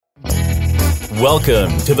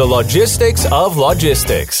Welcome to the Logistics of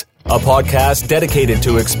Logistics, a podcast dedicated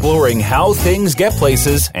to exploring how things get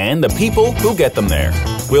places and the people who get them there.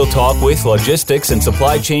 We'll talk with logistics and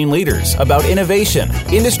supply chain leaders about innovation,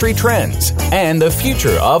 industry trends, and the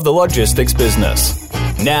future of the logistics business.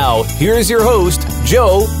 Now, here's your host,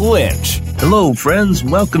 Joe Lynch. Hello, friends.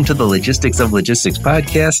 Welcome to the Logistics of Logistics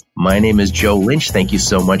podcast. My name is Joe Lynch. Thank you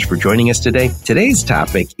so much for joining us today. Today's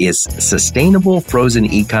topic is sustainable frozen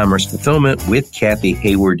e-commerce fulfillment with Cathy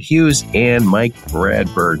Hayward-Hughes and Mike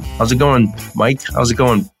Bradburn. How's it going, Mike? How's it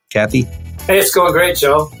going, Cathy? Hey, it's going great,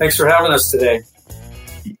 Joe. Thanks for having us today.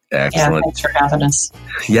 Excellent. Yeah, thanks for having us.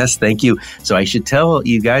 Yes, thank you. So I should tell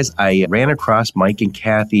you guys, I ran across Mike and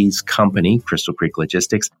Cathy's company, Crystal Creek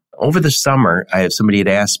Logistics. Over the summer, somebody had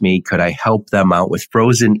asked me, could I help them out with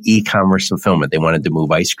frozen e-commerce fulfillment? They wanted to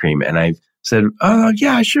move ice cream. And I said,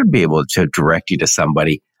 yeah, I should be able to direct you to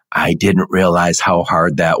somebody. I didn't realize how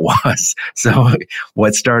hard that was. So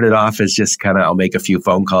what started off as just kind of, I'll make a few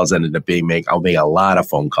phone calls, ended up being I'll make a lot of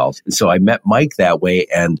phone calls. And so I met Mike that way,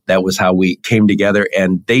 and that was how we came together.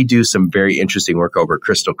 And they do some very interesting work over at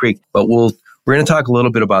Crystal Creek. But we're going to talk a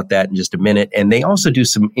little bit about that in just a minute. And they also do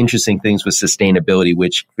some interesting things with sustainability,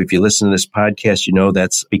 which if you listen to this podcast, you know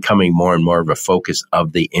that's becoming more and more of a focus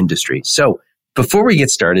of the industry. So before we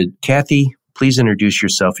get started, Cathy, please introduce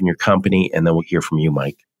yourself and your company, and then we'll hear from you,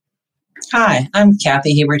 Mike. Hi, I'm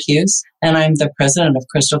Cathy Hayward-Hughes, and I'm the president of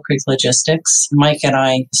Crystal Creek Logistics. Mike and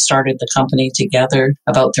I started the company together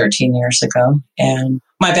about 13 years ago, and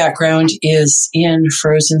my background is in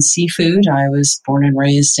frozen seafood. I was born and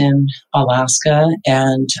raised in Alaska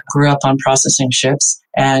and grew up on processing ships,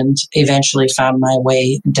 and eventually found my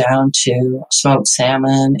way down to smoked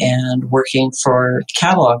salmon and working for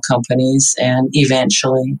catalog companies, and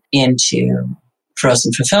eventually into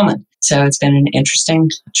frozen fulfillment. So it's been an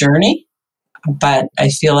interesting journey. But I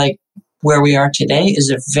feel like where we are today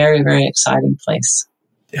is a very, very exciting place.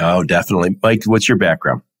 Oh, definitely. Mike, what's your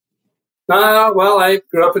background? Well, I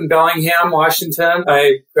grew up in Bellingham, Washington.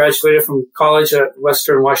 I graduated from college at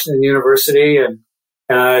Western Washington University, and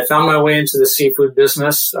I found my way into the seafood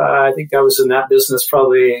business. I think I was in that business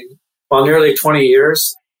probably, nearly 20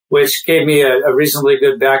 years, which gave me a reasonably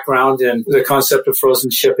good background in the concept of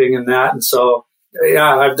frozen shipping and that. And so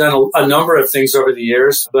yeah, I've done a number of things over the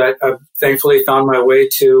years, but I've thankfully found my way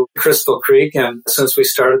to Crystal Creek. And since we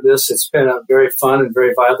started this, it's been a very fun and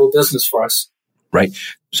very viable business for us. Right.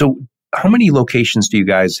 So how many locations do you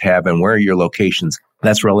guys have, and where are your locations?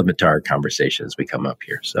 That's relevant to our conversation as we come up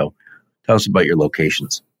here. So tell us about your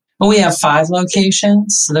locations. Well, we have 5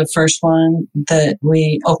 locations. The first one that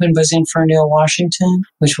we opened was in Ferndale, Washington,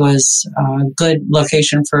 which was a good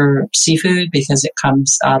location for seafood because it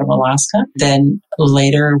comes out of Alaska. Then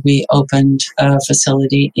later we opened a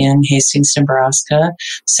facility in Hastings, Nebraska,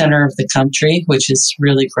 center of the country, which is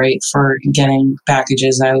really great for getting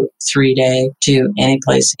packages out 3-day to any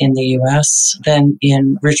place in the U.S. Then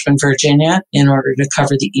in Richmond, Virginia, in order to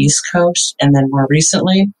cover the East Coast. And then more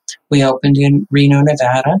recently, we opened in Reno,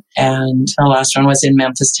 Nevada, and our last one was in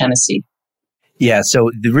Memphis, Tennessee. Yeah,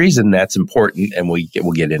 so the reason that's important, and we'll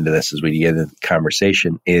get into this as we get into the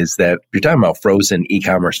conversation, is that you're talking about frozen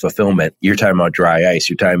e-commerce fulfillment. You're talking about dry ice.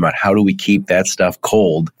 You're talking about how do we keep that stuff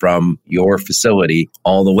cold from your facility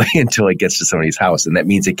all the way until it gets to somebody's house. And that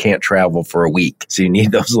means it can't travel for a week. So you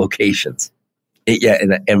need those locations.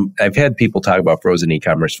 And I've had people talk about frozen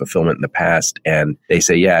e-commerce fulfillment in the past, and they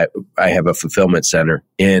say, yeah, I have a fulfillment center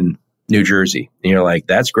in New Jersey. And you're like,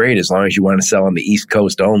 that's great as long as you want to sell on the East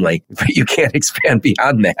Coast only, but you can't expand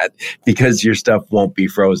beyond that because your stuff won't be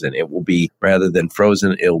frozen. It will be, rather than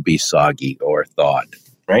frozen, it will be soggy or thawed,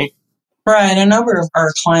 right? Right. A number of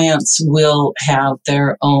our clients will have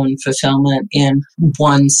their own fulfillment in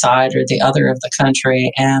one side or the other of the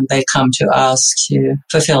country, and they come to us to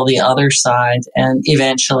fulfill the other side. And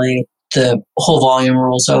eventually the whole volume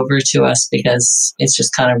rolls over to us because it's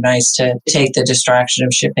just kind of nice to take the distraction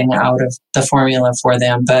of shipping out of the formula for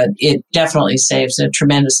them. But it definitely saves a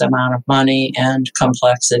tremendous amount of money and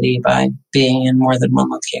complexity by being in more than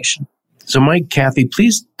one location. So Mike, Cathy,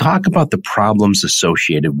 please talk about the problems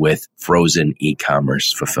associated with frozen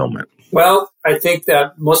e-commerce fulfillment. Well, I think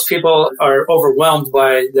that most people are overwhelmed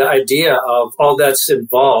by the idea of all that's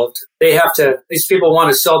involved. These people want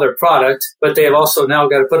to sell their product, but they have also now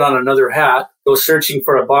got to put on another hat, go searching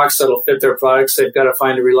for a box that'll fit their products. They've got to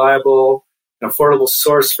find a reliable and affordable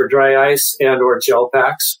source for dry ice and or gel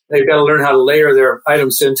packs. They've got to learn how to layer their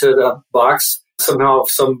items into the box. Somehow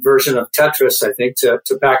some version of Tetris, I think, to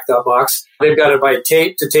pack that box. They've got to buy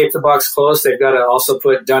tape to tape the box closed. They've got to also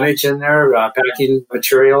put dunnage in there, packing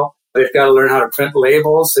material. They've got to learn how to print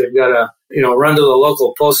labels. They've got to run to the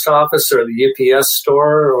local post office or the UPS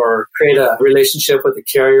store or create a relationship with a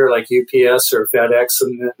carrier like UPS or FedEx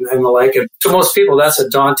and the like. And to most people, that's a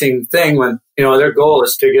daunting thing when, their goal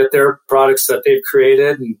is to get their products that they've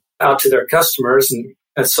created and out to their customers.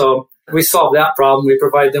 And so we solve that problem. We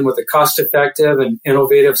provide them with a cost-effective and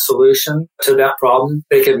innovative solution to that problem.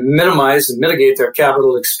 They can minimize and mitigate their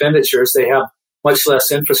capital expenditures. They have much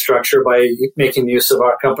less infrastructure by making use of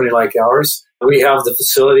our company like ours. We have the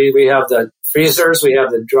facility, we have the freezers, we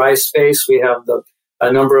have the dry space, we have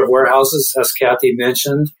a number of warehouses, as Cathy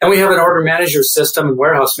mentioned. And we have an order manager system and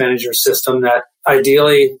warehouse manager system that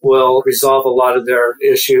ideally will resolve a lot of their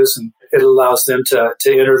issues. And it allows them to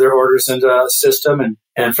enter their orders into a system.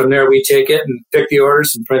 And from there, we take it and pick the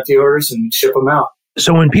orders and print the orders and ship them out.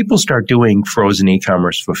 So when people start doing frozen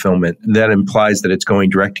e-commerce fulfillment, that implies that it's going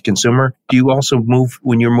direct to consumer. Do you also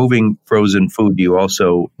when you're moving frozen food, do you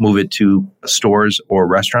also move it to stores or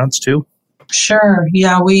restaurants too? Sure.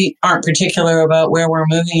 Yeah, we aren't particular about where we're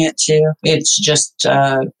moving it to. It's just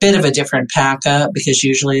a bit of a different pack up because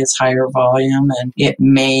usually it's higher volume and it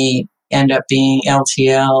may end up being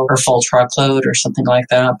LTL or full truckload or something like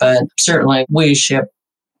that. But certainly we ship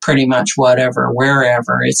pretty much whatever,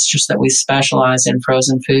 wherever. It's just that we specialize in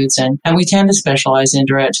frozen foods and we tend to specialize in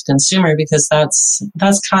direct to consumer because that's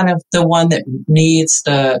kind of the one that needs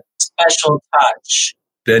the special touch.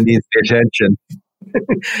 That needs the attention.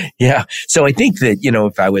 Yeah. So I think that,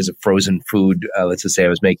 if I was a frozen food, let's just say I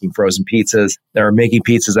was making frozen pizzas or making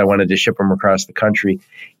pizzas, I wanted to ship them across the country.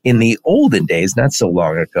 In the olden days, not so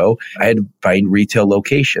long ago, I had to find retail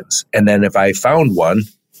locations. And then if I found one,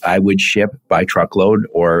 I would ship by truckload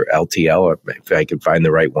or LTL, or if I could find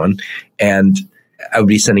the right one. And I would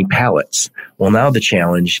be sending pallets. Well, now the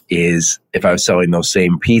challenge is if I was selling those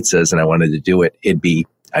same pizzas and I wanted to do it,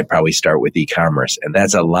 I'd probably start with e-commerce. And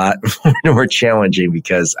that's a lot more challenging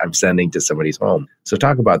because I'm sending to somebody's home. So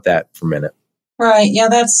talk about that for a minute. Right. Yeah,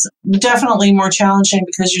 that's definitely more challenging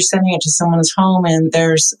because you're sending it to someone's home and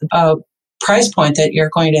there's a price point that you're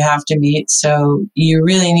going to have to meet. So you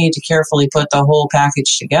really need to carefully put the whole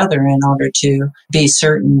package together in order to be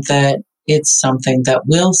certain that it's something that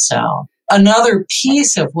will sell. Another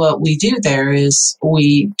piece of what we do there is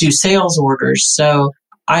we do sales orders. So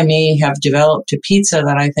I may have developed a pizza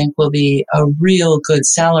that I think will be a real good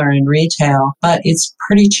seller in retail, but it's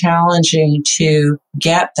pretty challenging to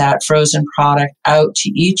get that frozen product out to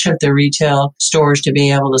each of the retail stores to be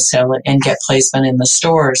able to sell it and get placement in the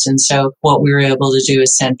stores. And so what we were able to do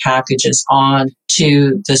is send packages on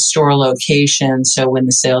to the store location. So when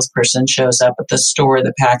the salesperson shows up at the store,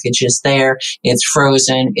 the package is there, it's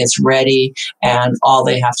frozen, it's ready, and all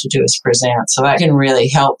they have to do is present. So that can really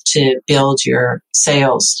help to build your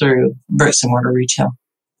sales through bricks and mortar retail.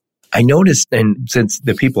 I noticed, and since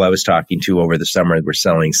the people I was talking to over the summer were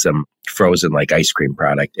selling some frozen like ice cream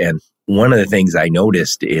product, and one of the things I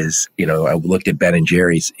noticed is, I looked at Ben &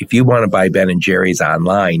 Jerry's. If you want to buy Ben & Jerry's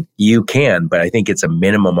online, you can, but I think it's a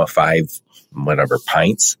minimum of 5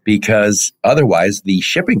 pints, because otherwise the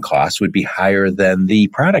shipping cost would be higher than the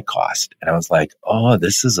product cost. And I was like, oh,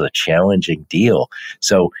 this is a challenging deal.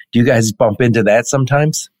 So do you guys bump into that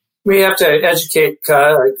sometimes? We have to educate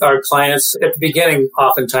our clients at the beginning,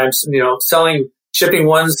 oftentimes, selling shipping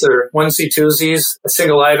ones or onesie twosies,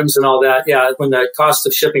 single items and all that. Yeah, when the cost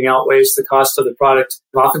of shipping outweighs the cost of the product,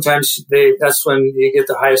 oftentimes that's when you get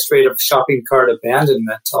the highest rate of shopping cart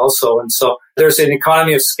abandonment also. And so there's an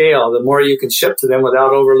economy of scale. The more you can ship to them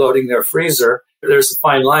without overloading their freezer, there's a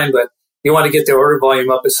fine line, but you want to get the order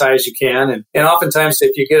volume up as high as you can. And oftentimes,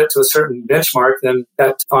 if you get it to a certain benchmark, then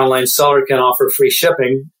that online seller can offer free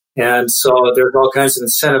shipping. And so there's all kinds of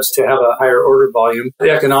incentives to have a higher order volume,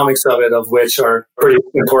 the economics of it, of which are pretty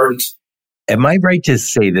important. Am I right to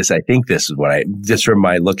say this? I think this is what just from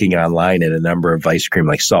my looking online at a number of ice cream,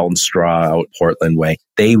 like Salt and Straw out Portland way,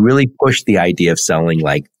 they really push the idea of selling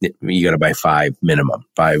like you got to buy 5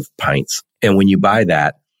 pints. And when you buy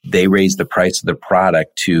that, they raise the price of the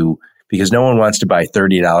product because no one wants to buy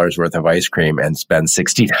 $30 worth of ice cream and spend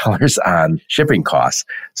 $60 on shipping costs.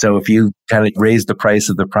 So if you kind of raise the price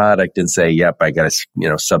of the product and say, yep, I got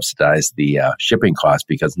to, subsidize the shipping cost,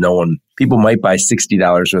 because people might buy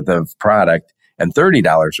 $60 worth of product and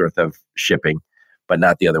 $30 worth of shipping, but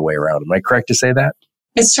not the other way around. Am I correct to say that?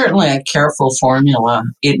 It's certainly a careful formula.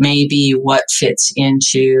 It may be what fits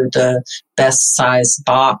into the best size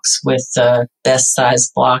box with the best size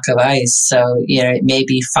block of ice. So, it may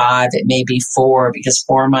be 5, it may be 4, because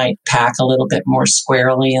 4 might pack a little bit more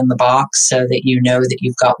squarely in the box so that you know that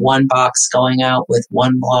you've got one box going out with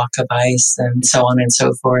one block of ice and so on and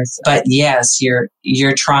so forth. But yes,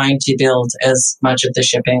 you're trying to build as much of the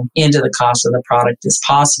shipping into the cost of the product as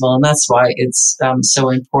possible. And that's why it's so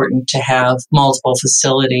important to have multiple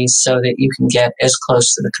facilities so that you can get as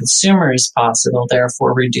close to the consumer as possible,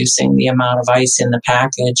 therefore reducing the amount of ice in the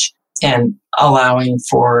package and allowing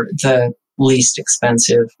for the least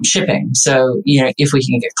expensive shipping. So, if we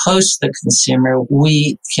can get close to the consumer,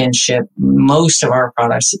 we can ship most of our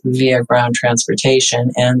products via ground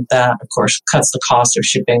transportation. And that, of course, cuts the cost of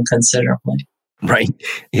shipping considerably. Right.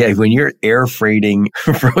 Yeah. When you're air freighting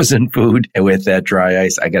frozen food with that dry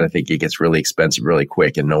ice, I got to think it gets really expensive really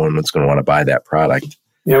quick and no one's going to want to buy that product.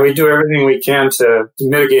 Yeah, we do everything we can to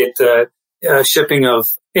mitigate the shipping of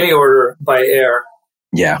any order by air.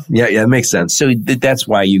 Yeah, that makes sense. So that's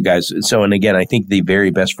why you guys, and again, I think the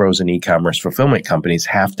very best frozen e-commerce fulfillment companies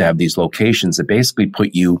have to have these locations that basically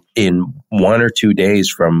put you in 1 or 2 days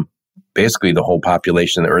from basically the whole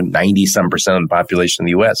population, or 90-some% of the population in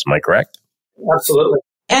the U.S. Am I correct? Absolutely.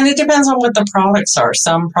 And it depends on what the products are.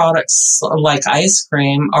 Some products, like ice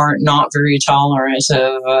cream, are not very tolerant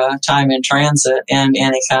of time in transit and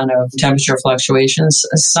any kind of temperature fluctuations.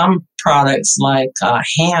 Some products, like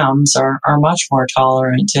hams, are much more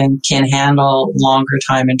tolerant and can handle longer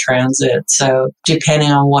time in transit. So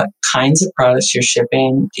depending on what kinds of products you're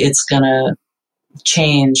shipping, it's going to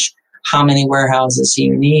change how many warehouses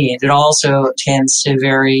you need. It also tends to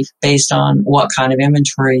vary based on what kind of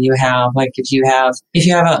inventory you have. Like if you have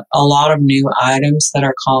a lot of new items that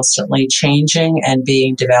are constantly changing and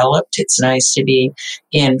being developed, it's nice to be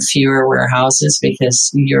in fewer warehouses because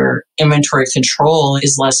your inventory control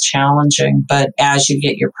is less challenging. But as you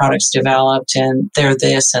get your products developed and they're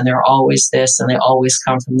this and they're always this and they always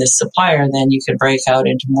come from this supplier, then you can break out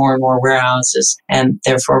into more and more warehouses and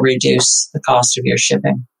therefore reduce the cost of your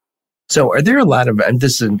shipping. So are there a lot of, and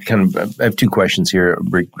this is I have 2 questions here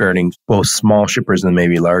regarding both small shippers and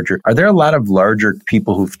maybe larger. Are there a lot of larger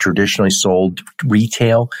people who've traditionally sold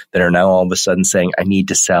retail that are now all of a sudden saying, I need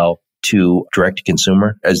to sell to direct to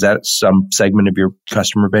consumer? Is that some segment of your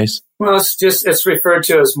customer base? Well, it's referred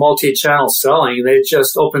to as multi-channel selling. They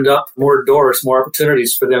just opened up more doors, more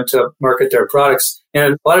opportunities for them to market their products.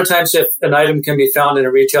 And a lot of times if an item can be found in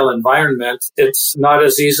a retail environment, it's not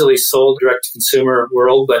as easily sold direct to consumer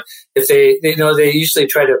world. But if they usually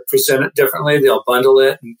try to present it differently, they'll bundle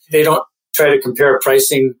it. And they don't try to compare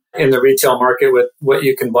pricing in the retail market with what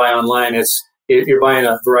you can buy online. If you're buying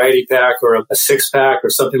a variety pack or a 6-pack or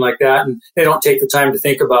something like that, and they don't take the time to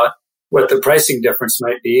think about what the pricing difference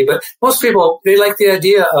might be. But most people, they like the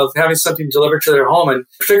idea of having something delivered to their home. And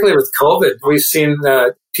particularly with COVID, we've seen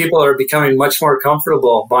that people are becoming much more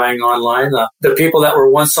comfortable buying online. The people that were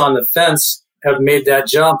once on the fence have made that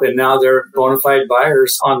jump, and now they're bona fide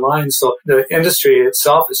buyers online. So the industry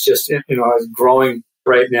itself is just, is growing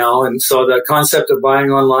right now. And so the concept of buying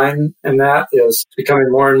online and that is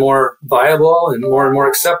becoming more and more viable and more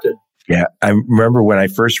accepted. Yeah. I remember when I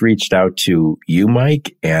first reached out to you,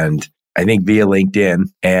 Mike, and I think via LinkedIn,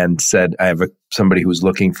 and said, I have somebody who's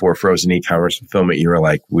looking for frozen e-commerce fulfillment. You were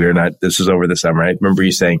like, this is over the summer. I remember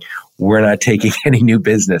you saying, we're not taking any new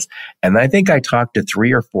business. And I think I talked to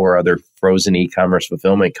 3 or 4 other frozen e-commerce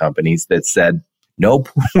fulfillment companies that said, nope,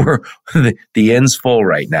 the end's full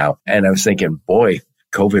right now. And I was thinking, boy,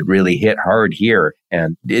 COVID really hit hard here.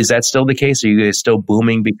 And is that still the case? Are you guys still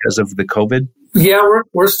booming because of the COVID? Yeah,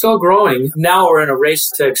 we're still growing. Now we're in a race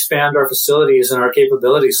to expand our facilities and our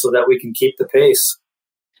capabilities so that we can keep the pace.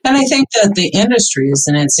 And I think that the industry is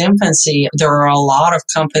in its infancy. There are a lot of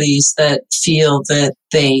companies that feel that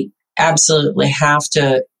they absolutely have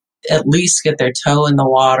to at least get their toe in the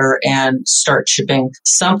water and start shipping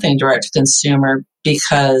something direct to consumer,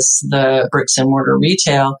 because the bricks and mortar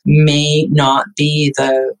retail may not be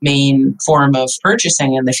the main form of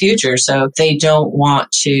purchasing in the future. So they don't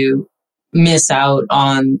want to miss out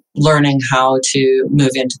on learning how to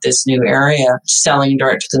move into this new area. Selling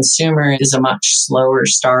direct to consumer is a much slower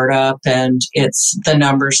startup, and the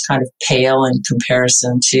numbers kind of pale in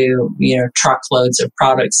comparison to, truckloads of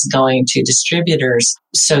products going to distributors.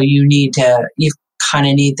 So you kind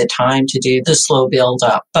of need the time to do the slow build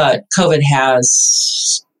up. But COVID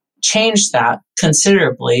has changed that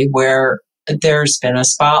considerably, where there's been a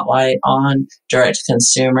spotlight on direct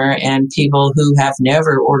consumer, and people who have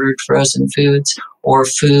never ordered frozen foods or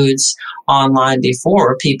foods online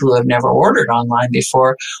before, people who have never ordered online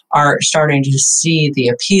before, are starting to see the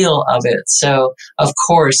appeal of it. So, of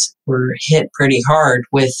course, we're hit pretty hard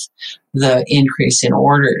with the increase in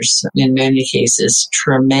orders. In many cases,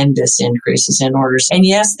 tremendous increases in orders. And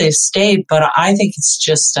yes, they've stayed, but I think it's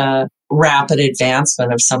just a rapid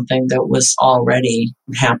advancement of something that was already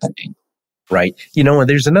happening. Right. You know,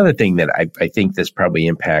 there's another thing that I think this probably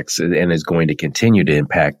impacts and is going to continue to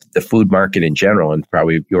impact the food market in general, and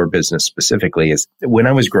probably your business specifically, is when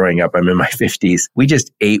I was growing up, I'm in my 50s, we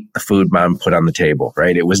just ate the food mom put on the table,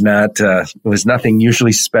 right? It was nothing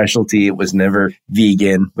usually specialty. It was never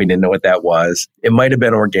vegan. We didn't know what that was. It might have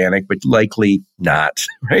been organic, but likely not,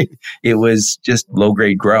 right? It was just low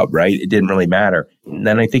grade grub, right? It didn't really matter. And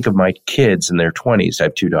then I think of my kids in their 20s. I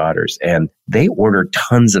have 2 daughters, and they order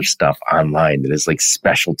tons of stuff online that is like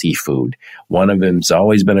specialty food. One of them's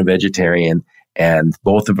always been a vegetarian, and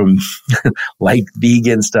both of them like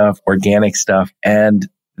vegan stuff, organic stuff, and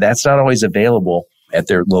that's not always available at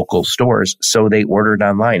their local stores. So they order it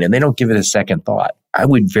online, and they don't give it a second thought. I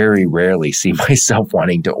would very rarely see myself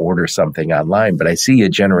wanting to order something online, but I see a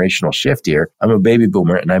generational shift here. I'm a baby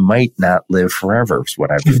boomer, and I might not live forever, is what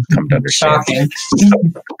I've come to understand.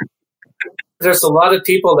 There's a lot of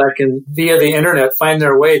people that can, via the internet, find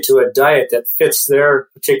their way to a diet that fits their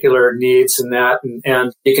particular needs and that.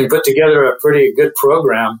 And you can put together a pretty good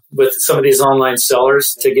program with some of these online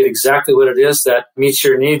sellers to get exactly what it is that meets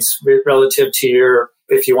your needs relative to your,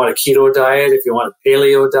 if you want a keto diet, if you want a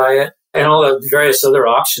paleo diet, and all the various other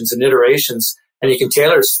options and iterations. And you can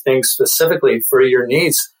tailor things specifically for your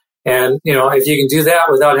needs. And, you know, if you can do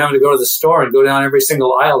that without having to go to the store and go down every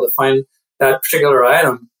single aisle to find that particular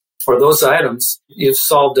item, for those items, you've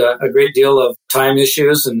solved a great deal of time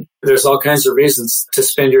issues, and there's all kinds of reasons to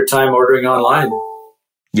spend your time ordering online.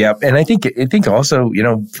 Yeah, and I think also, you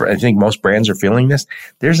know, I think most brands are feeling this.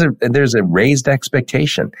 There's a raised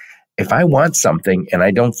expectation. If I want something and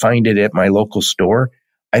I don't find it at my local store,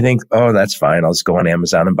 I think, oh, that's fine. I'll just go on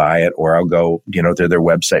Amazon and buy it, or I'll go, you know, to their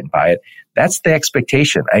website and buy it. That's the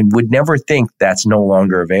expectation. I would never think that's no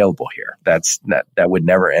longer available here. That would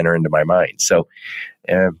never enter into my mind. So,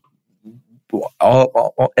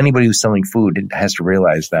 anybody who's selling food has to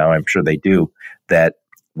realize now, I'm sure they do, that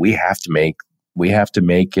we have to make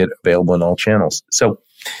it available in all channels. So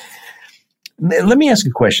let me ask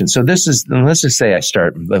a question. So let's just say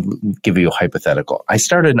let me give you a hypothetical. I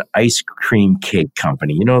started an ice cream cake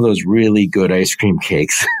company. You know, those really good ice cream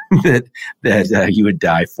cakes that you would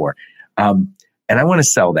die for. And I want to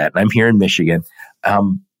sell that. And I'm here in Michigan.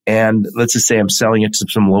 And let's just say I'm selling it to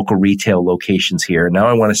some local retail locations here. Now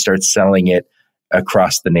I want to start selling it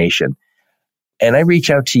across the nation. And I reach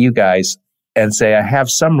out to you guys and say, I have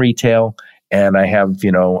some retail and I have,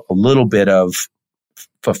 you know, a little bit of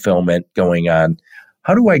fulfillment going on.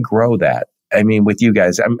 How do I grow that? I mean, with you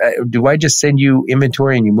guys, do I just send you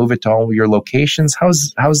inventory and you move it to all your locations?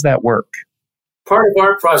 How's that work? Part of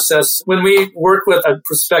our process, when we work with a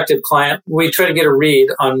prospective client, we try to get a read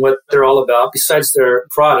on what they're all about besides their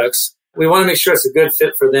products. We want to make sure it's a good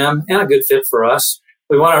fit for them and a good fit for us.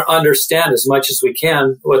 We want to understand as much as we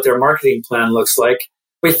can what their marketing plan looks like.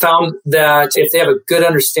 We found that if they have a good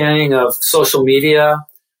understanding of social media,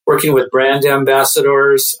 working with brand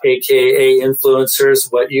ambassadors, aka influencers,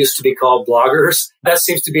 what used to be called bloggers, that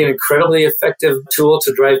seems to be an incredibly effective tool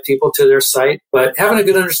to drive people to their site. But having a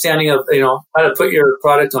good understanding of, you know, how to put your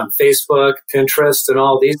product on Facebook, Pinterest, and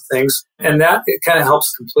all these things, and that it kind of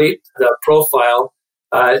helps complete the profile.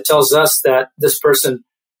 It tells us that this person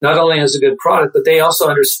not only has a good product, but they also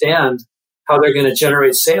understand how they're going to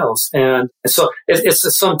generate sales. And so it's a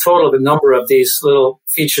sum total of a number of these little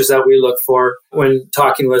features that we look for when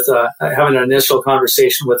talking with, having an initial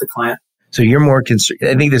conversation with the client. So you're more concerned.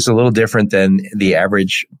 I think this is a little different than the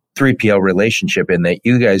average 3PL relationship in that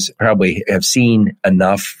you guys probably have seen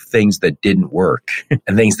enough things that didn't work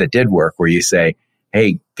and things that did work where you say,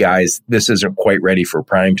 hey, guys, this isn't quite ready for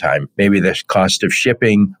prime time. Maybe the cost of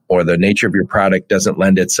shipping or the nature of your product doesn't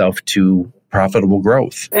lend itself to profitable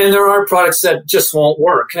growth. And there are products that just won't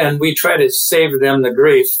work, and we try to save them the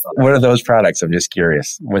grief. What are those products? I'm just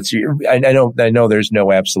curious. I know there's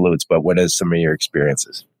no absolutes, but what is some of your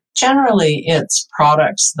experiences? Generally, it's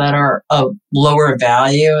products that are of lower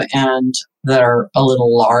value and that are a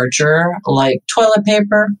little larger, like toilet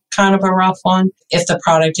paper, kind of a rough one. If the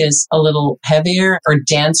product is a little heavier or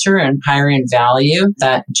denser and higher in value,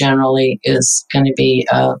 that generally is going to be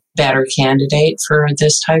a better candidate for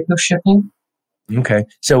this type of shipping. Okay.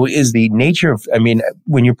 So is the nature of,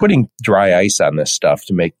 when you're putting dry ice on this stuff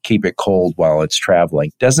to keep it cold while it's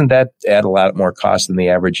traveling, doesn't that add a lot more cost than the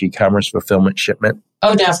average e-commerce fulfillment shipment?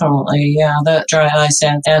 Oh, definitely. Yeah. The dry ice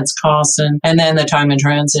adds costs, and then the time in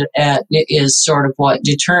transit is sort of what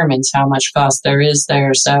determines how much cost there is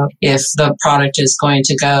there. So if the product is going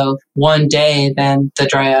to go one day, then the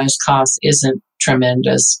dry ice cost isn't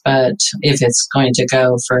tremendous. But if it's going to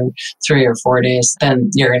go for 3 or 4 days, then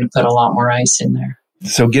you're going to put a lot more ice in there.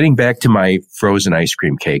 So getting back to my frozen ice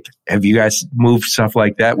cream cake, have you guys moved stuff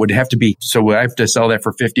like that? Would it have to be, so would I have to sell that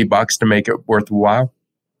for $50 to make it worthwhile?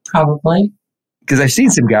 Probably. Because I've seen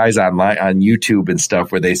some guys online on YouTube and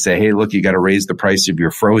stuff where they say, hey, look, you got to raise the price of your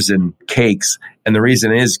frozen cakes. And the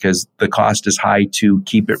reason is because the cost is high to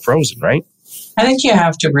keep it frozen, right? I think you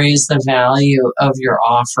have to raise the value of your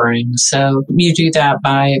offering. So you do that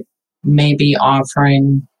by maybe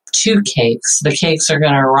offering 2 cakes. The cakes are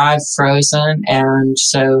going to arrive frozen, and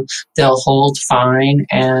so they'll hold fine,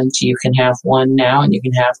 and you can have one now and you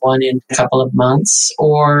can have one in a couple of months,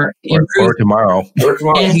 or tomorrow.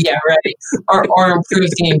 Yeah, right. Or improve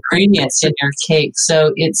the ingredients in your cake.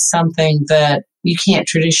 So it's something that you can't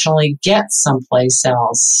traditionally get someplace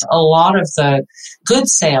else. A lot of the good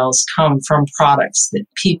sales come from products that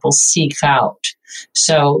people seek out.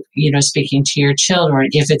 So, speaking to your children,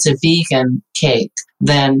 if it's a vegan cake,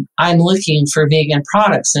 then I'm looking for vegan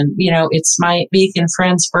products. And, it's my vegan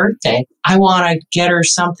friend's birthday. I want to get her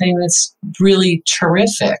something that's really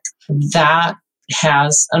terrific. That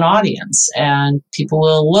has an audience, and people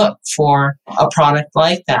will look for a product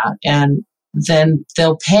like that. And then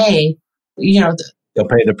they'll pay, They'll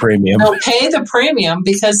pay the premium. They'll pay the premium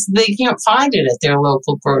because they can't find it at their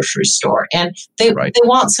local grocery store. And they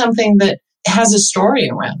want something that has a story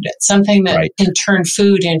around it, something that can turn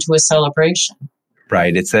food into a celebration.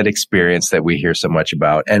 Right. It's that experience that we hear so much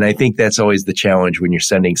about. And I think that's always the challenge when you're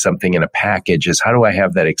sending something in a package is how do I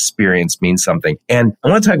have that experience mean something? And I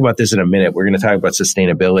want to talk about this in a minute. We're going to talk about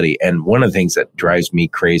sustainability. And one of the things that drives me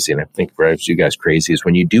crazy, and I think drives you guys crazy, is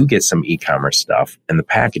when you do get some e-commerce stuff and the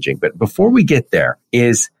packaging. But before we get there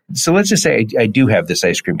so let's just say I do have this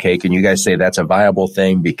ice cream cake and you guys say that's a viable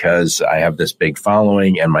thing because I have this big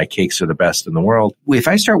following and my cakes are the best in the world. If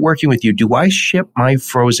I start working with you, do I ship my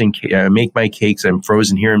frozen make my cakes? I'm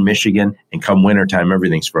frozen here in Michigan, and come wintertime,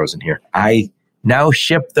 everything's frozen here. I now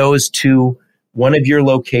ship those to one of your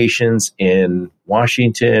locations in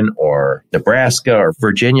Washington or Nebraska or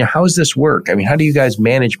Virginia. How does this work? How do you guys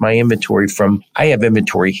manage my inventory I have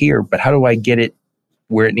inventory here, but how do I get it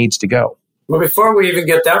where it needs to go? Well, before we even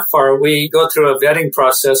get that far, we go through a vetting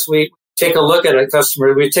process. We take a look at a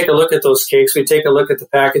customer. We take a look at those cakes. We take a look at the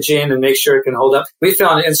packaging and make sure it can hold up. We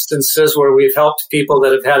found instances where we've helped people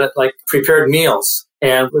that have had it like prepared meals.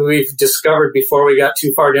 And we've discovered before we got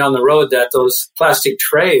too far down the road that those plastic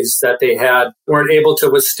trays that they had weren't able to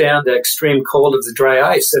withstand the extreme cold of the dry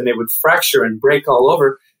ice, and they would fracture and break all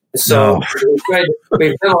over. So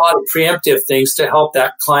we've done a lot of preemptive things to help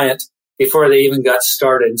that client before they even got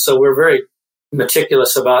started. And so we're very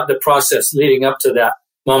meticulous about the process leading up to that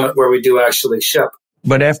moment where we do actually ship.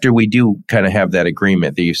 But after we do kind of have that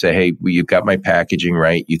agreement that you say, hey, you've got my packaging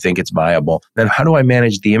right, you think it's viable, then how do I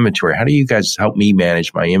manage the inventory? How do you guys help me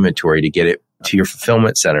manage my inventory to get it to your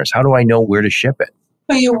fulfillment centers? How do I know where to ship it?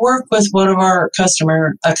 Well, you work with one of our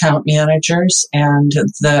customer account managers, and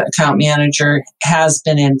the account manager has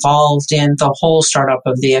been involved in the whole startup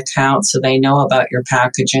of the account. So they know about your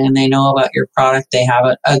packaging and they know about your product. They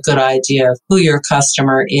have a good idea of who your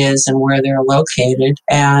customer is and where they're located.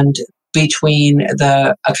 And between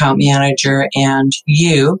the account manager and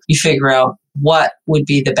you figure out what would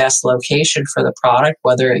be the best location for the product,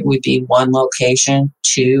 whether it would be one location,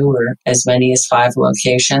 2, or as many as 5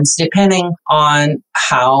 locations, depending on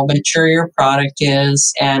how mature your product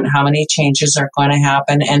is and how many changes are going to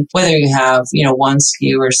happen and whether you have, 1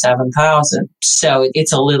 SKU or 7,000. So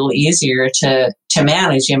it's a little easier to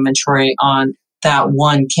manage inventory on that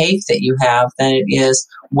one cake that you have than it is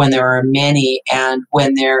when there are many and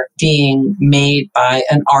when they're being made by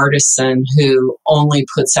an artisan who only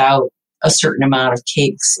puts out a certain amount of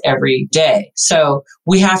cakes every day. So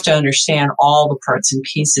we have to understand all the parts and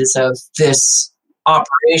pieces of this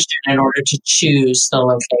operation in order to choose the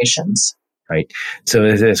locations. Right. So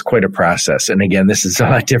it's quite a process. And again, this is a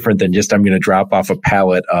lot different than just I'm going to drop off a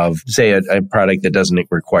pallet of, say, a product that doesn't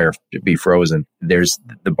require to be frozen. The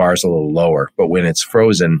bar's a little lower. But when it's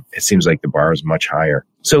frozen, it seems like the bar is much higher.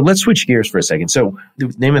 So let's switch gears for a second. So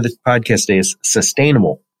the name of the podcast today is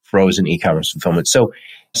Sustainable Frozen E-commerce Fulfillment. So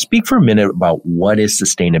speak for a minute about what is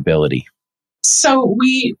sustainability. So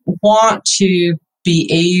we want to be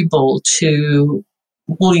able to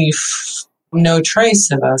leave no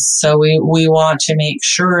trace of us. So we want to make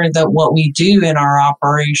sure that what we do in our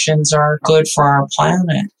operations are good for our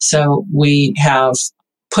planet. So we have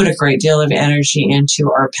put a great deal of energy into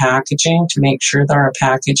our packaging to make sure that our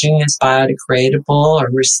packaging is biodegradable or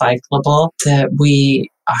recyclable, that we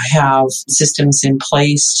have systems in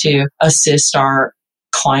place to assist our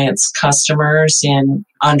clients' customers in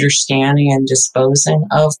understanding and disposing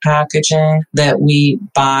of packaging, that we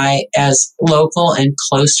buy as local and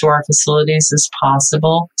close to our facilities as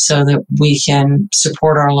possible so that we can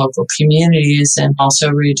support our local communities and also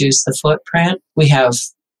reduce the footprint. We have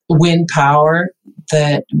wind power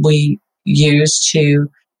that we use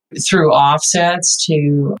through offsets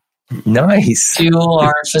to nice fuel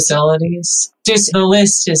our facilities. Just the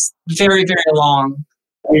list is very, very long.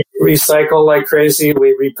 We recycle like crazy.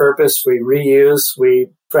 We repurpose, we reuse, we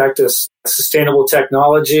practice sustainable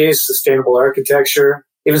technologies, sustainable architecture,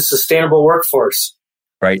 even sustainable workforce.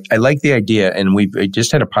 Right. I like the idea. And we've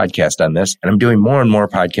just had a podcast on this, and I'm doing more and more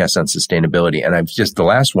podcasts on sustainability. And the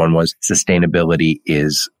last one was sustainability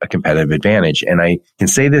is a competitive advantage. And I can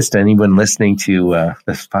say this to anyone listening to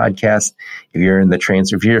this podcast. If you're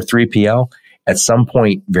if you're a 3PL, at some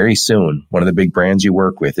point very soon, one of the big brands you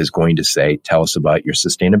work with is going to say, tell us about your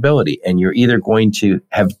sustainability. And you're either going to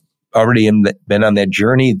have already been on that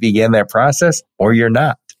journey, began that process, or you're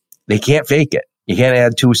not. They can't fake it. You can't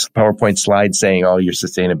add 2 PowerPoint slides saying all your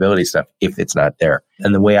sustainability stuff if it's not there.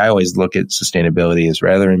 And the way I always look at sustainability is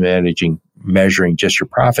rather than measuring just your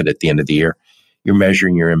profit at the end of the year, you're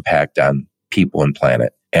measuring your impact on people and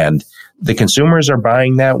planet. And the consumers are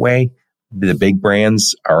buying that way. The big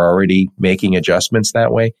brands are already making adjustments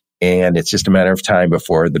that way. And it's just a matter of time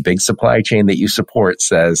before the big supply chain that you support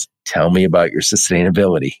says, tell me about your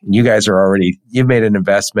sustainability. And you guys you've made an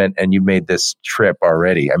investment and you've made this trip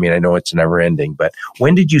already. I mean, I know it's never ending, but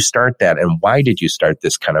when did you start that? And why did you start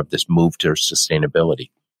this move to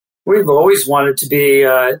sustainability? We've always wanted to be,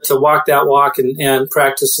 to walk that walk and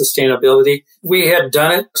practice sustainability. We had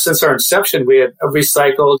done it since our inception. We had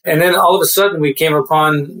recycled. And then all of a sudden we came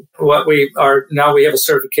upon what we are now. We have a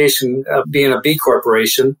certification of being a B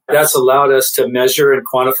Corporation. That's allowed us to measure and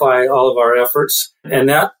quantify all of our efforts. And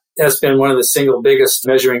that has been one of the single biggest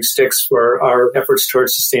measuring sticks for our efforts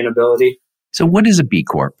towards sustainability. So what is a B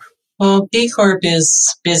Corp? Well, B Corp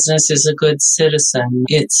is business is a good citizen.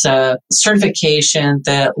 It's a certification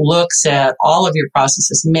that looks at all of your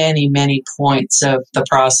processes, many, many points of the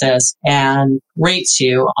process, and rates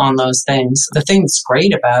you on those things. The thing that's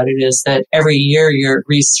great about it is that every year you're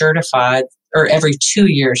recertified, or every 2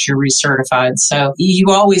 years you're recertified. So you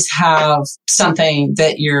always have something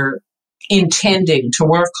that you're intending to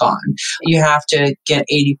work on. You have to get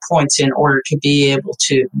 80 points in order to be able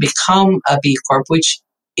to become a B Corp, which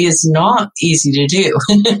is not easy to do.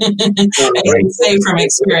 I can say from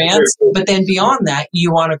experience, but then beyond that, you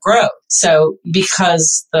want to grow. So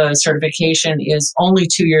because the certification is only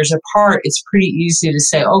 2 years apart, it's pretty easy to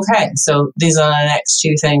say, okay, so these are the next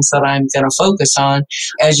 2 things that I'm going to focus on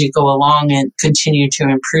as you go along and continue to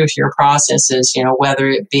improve your processes, whether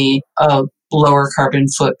it be a lower carbon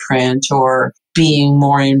footprint or being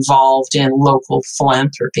more involved in local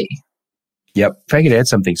philanthropy. Yep. If I could add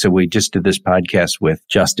something. So we just did this podcast with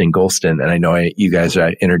Justin Golston, and I know you guys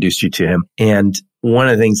introduced you to him. And one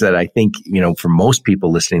of the things that I think, for most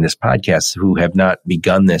people listening to this podcast who have not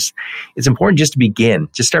begun this, it's important just to begin.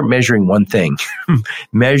 Just start measuring one thing.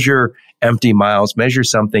 Measure empty miles, measure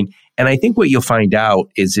something. And I think what you'll find out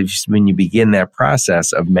is when you begin that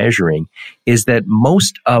process of measuring is that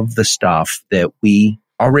most of the stuff that we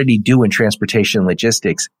already do in transportation and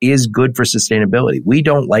logistics is good for sustainability. We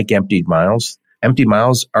don't like empty miles. Empty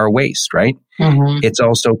miles are waste, right? Mm-hmm. It's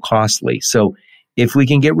also costly. So if we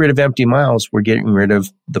can get rid of empty miles, we're getting rid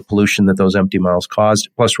of the pollution that those empty miles caused,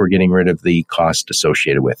 plus we're getting rid of the cost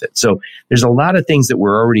associated with it. So there's a lot of things that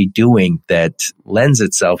we're already doing that lends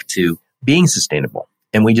itself to being sustainable.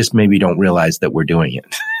 And we just maybe don't realize that we're doing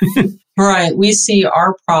it. Right. We see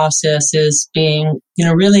our process as being,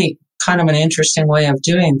 really kind of an interesting way of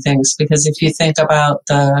doing things, because if you think about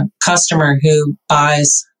the customer who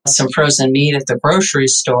buys some frozen meat at the grocery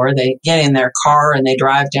store, they get in their car and they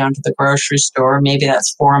drive down to the grocery store. Maybe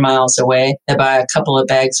that's 4 miles away. They buy a couple of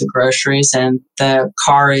bags of groceries and the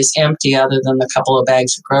car is empty other than the couple of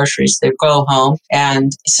bags of groceries. They go home.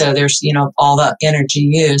 And so there's, all the energy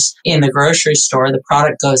used in the grocery store. The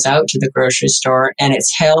product goes out to the grocery store and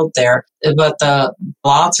it's held there. But the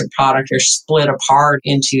lots of product are split apart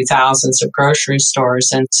into thousands of grocery stores.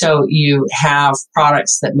 And so you have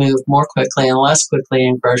products that move more quickly and less quickly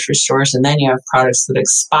in grocery grocery stores, and then you have products that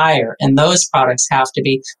expire, and those products have to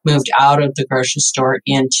be moved out of the grocery store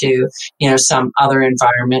into, some other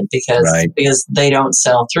environment because they don't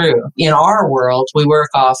sell through. In our world, we work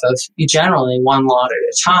off of generally one lot at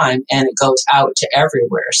a time, and it goes out to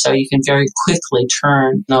everywhere. So you can very quickly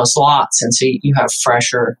turn those lots, and so you have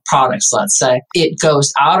fresher products, let's say. It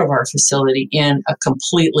goes out of our facility in a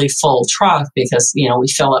completely full truck because, we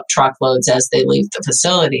fill up truckloads as they leave the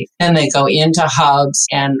facility. Then they go into hubs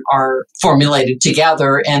and are formulated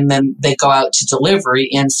together, and then they go out to delivery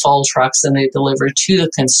in full trucks, and they deliver to the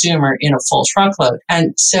consumer in a full truckload.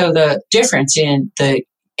 And so the difference in the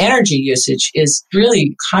energy usage is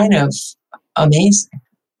really kind of amazing.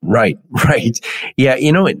 Right. Yeah,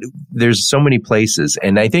 there's so many places.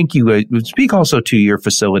 And I think you would speak also to your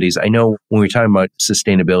facilities. I know when we're talking about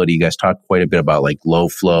sustainability, you guys talk quite a bit about like low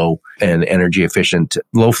flow and energy efficient,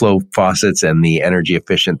 low flow faucets and the energy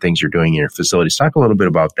efficient things you're doing in your facilities. Talk a little bit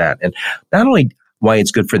about that. And not only why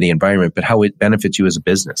it's good for the environment, but how it benefits you as a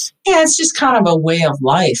business. Yeah, it's just kind of a way of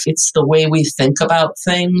life. It's the way we think about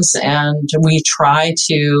things. And we try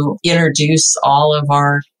to introduce all of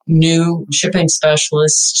our new shipping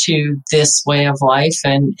specialists to this way of life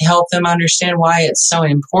and help them understand why it's so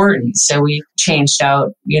important. So we changed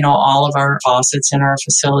out, all of our faucets in our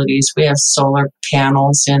facilities. We have solar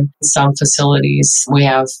panels in some facilities. We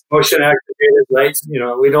have motion activated lights.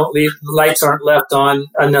 We don't leave, lights aren't left on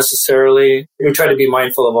unnecessarily. We try to be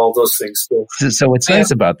mindful of all those things too. So what's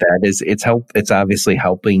nice about that is it's obviously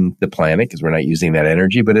helping the planet because we're not using that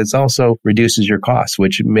energy, but it's also reduces your costs,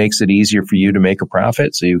 which makes it easier for you to make a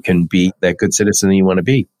profit so you can be that good citizen that you want to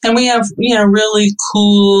be. And we have, really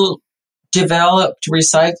cool developed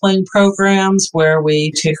recycling programs where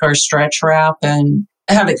we take our stretch wrap and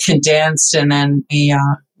have it condensed, and then we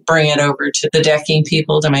bring it over to the decking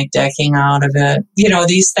people to make decking out of it.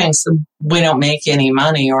 These things, we don't make any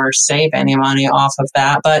money or save any money off of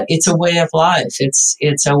that, but it's a way of life.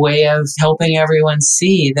 It's a way of helping everyone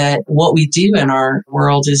see that what we do in our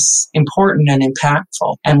world is important and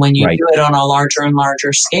impactful. And when you do it on a larger and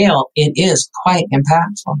larger scale, it is quite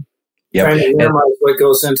impactful. Yep. Trying to minimize what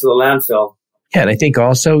goes into the landfill. Yeah, and I think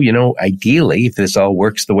also, ideally, if this all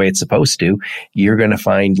works the way it's supposed to, you're going to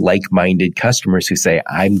find like-minded customers who say,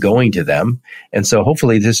 I'm going to them. And so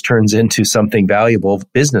hopefully this turns into something valuable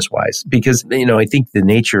business-wise. Because, I think the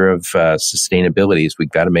nature of sustainability is we've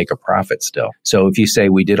got to make a profit still. So if you say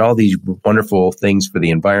we did all these wonderful things for the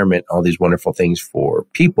environment, all these wonderful things for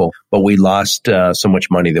people, but we lost so much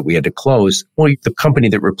money that we had to close, well, the company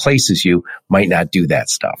that replaces you might not do that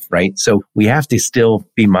stuff, right? So we have to still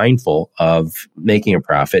be mindful of making a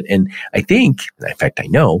profit. And I think, in fact, I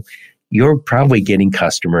know you're probably getting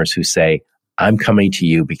customers who say, I'm coming to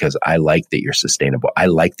you because I like that you're sustainable. I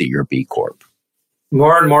like that you're a B Corp.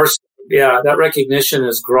 More and more. Yeah, that recognition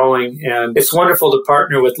is growing, and it's wonderful to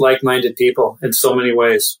partner with like-minded people in so many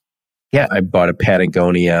ways. Yeah, I bought a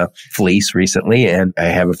Patagonia fleece recently, and I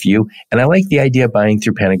have a few. And I like the idea of buying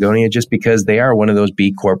through Patagonia just because they are one of those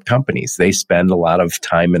B Corp companies. They spend a lot of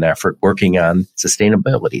time and effort working on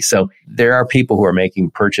sustainability. So there are people who are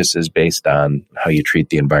making purchases based on how you treat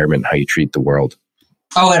the environment, how you treat the world.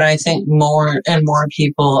 Oh, and I think more and more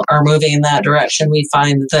people are moving in that direction. We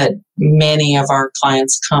find that many of our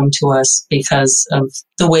clients come to us because of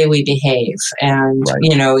the way we behave. And,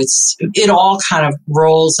 it all kind of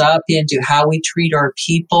rolls up into how we treat our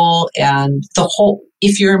people and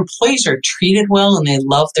if your employees are treated well and they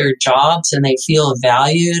love their jobs and they feel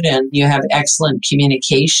valued and you have excellent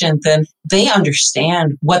communication, then they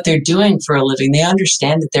understand what they're doing for a living. They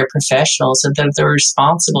understand that they're professionals and that they're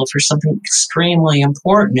responsible for something extremely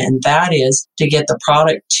important. And that is to get the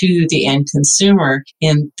product to the end consumer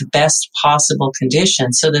in the best possible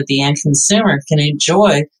conditions so that the end consumer can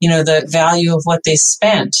enjoy, the value of what they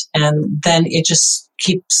spent. And then it just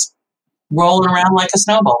keeps rolling around like a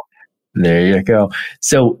snowball. There you go.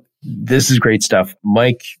 So this is great stuff.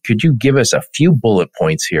 Mike, could you give us a few bullet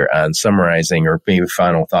points here on summarizing or maybe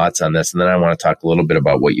final thoughts on this? And then I want to talk a little bit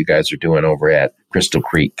about what you guys are doing over at Crystal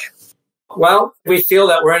Creek. Well, we feel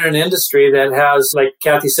that we're in an industry that has, like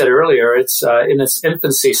Cathy said earlier, it's in its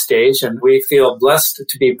infancy stage, and we feel blessed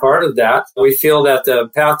to be part of that. We feel that the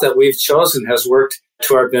path that we've chosen has worked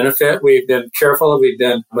to our benefit. We've been careful. We've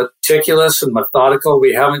been meticulous and methodical.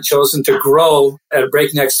 We haven't chosen to grow at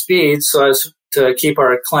breakneck speed so as to keep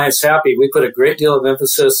our clients happy. We put a great deal of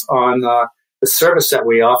emphasis on the service that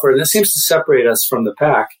we offer, and it seems to separate us from the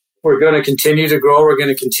pack. We're going to continue to grow. We're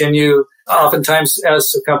going to continue. Oftentimes,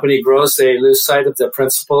 as the company grows, they lose sight of the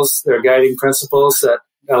principles, their guiding principles that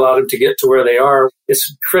allowed them to get to where they are.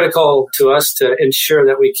 It's critical to us to ensure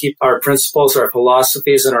that we keep our principles, our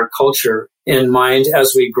philosophies, and our culture in mind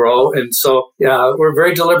as we grow. And so, we're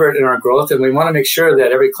very deliberate in our growth, and we want to make sure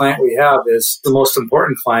that every client we have is the most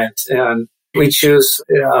important client. And we choose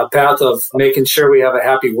a path of making sure we have a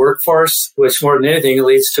happy workforce, which more than anything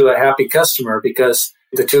leads to a happy customer, because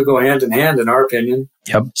the two go hand in hand, in our opinion.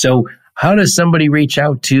 Yep. So how does somebody reach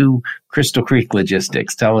out to Crystal Creek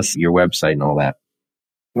Logistics? Tell us your website and all that.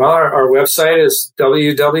 Well, our website is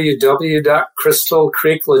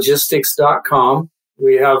www.crystalcreeklogistics.com.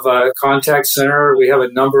 We have a contact center. We have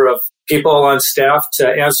a number of people on staff to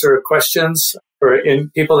answer questions for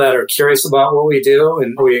people that are curious about what we do,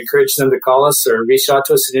 and we encourage them to call us or reach out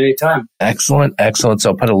to us at any time. Excellent. So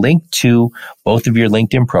I'll put a link to both of your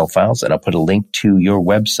LinkedIn profiles, and I'll put a link to your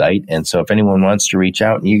website. And so if anyone wants to reach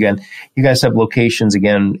out, and you guys have locations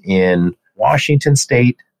again in Washington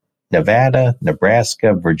State, Nevada,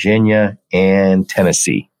 Nebraska, Virginia, and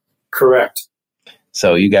Tennessee. Correct.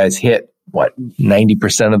 So you guys hit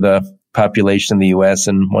 90% of the population of the U.S.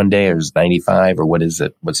 in one day, or is it 95, or what is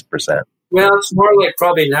it? What's the percent? Well, it's more like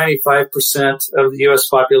probably 95% of the U.S.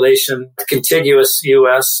 population, contiguous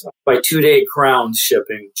U.S., by 2-day ground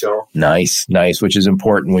shipping, Joe. Nice, which is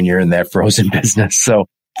important when you're in that frozen business. So,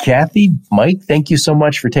 Cathy, Mike, thank you so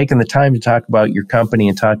much for taking the time to talk about your company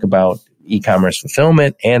and talk about e-commerce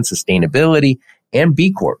fulfillment and sustainability and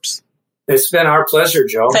B Corps. It's been our pleasure,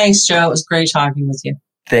 Joe. Thanks, Joe. It was great talking with you.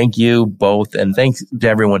 Thank you both. And thanks to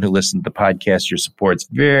everyone who listened to the podcast. Your support's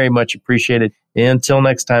very much appreciated. Until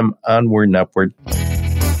next time, onward and upward.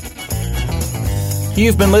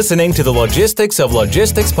 You've been listening to the Logistics of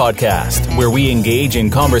Logistics podcast, where we engage in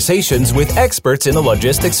conversations with experts in the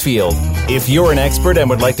logistics field. If you're an expert and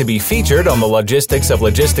would like to be featured on the Logistics of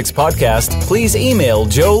Logistics podcast, please email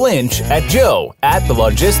Joe Lynch at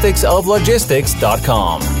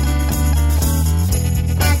joe@thelogisticsoflogistics.com.